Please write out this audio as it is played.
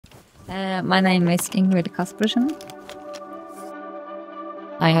My name is Yngvild Kaspersen.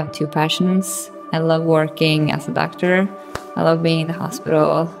 I have two passions. I love working as a doctor. I love being in the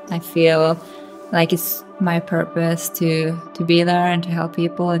hospital. I feel like it's my purpose to be there and to help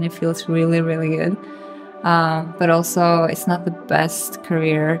people, and it feels really, really good. But also, it's not the best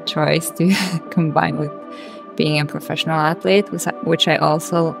career choice to combine with being a professional athlete, which I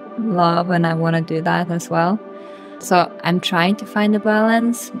also love, and I want to do that as well. So I'm trying to find a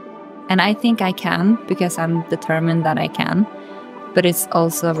balance, and I think I can because I'm determined that I can. But it's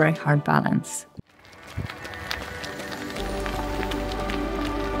also a very hard balance.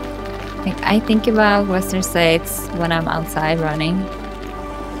 I think about Western States when I'm outside running.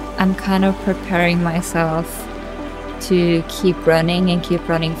 I'm kind of preparing myself to keep running and keep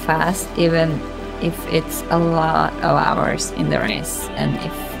running fast, even if it's a lot of hours in the race. And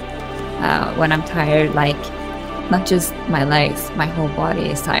if when I'm tired, like not just my legs, my whole body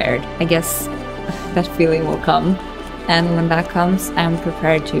is tired. I guess that feeling will come. And when that comes, I'm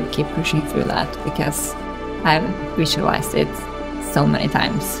prepared to keep pushing through that because I've visualized it so many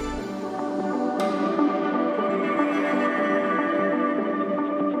times.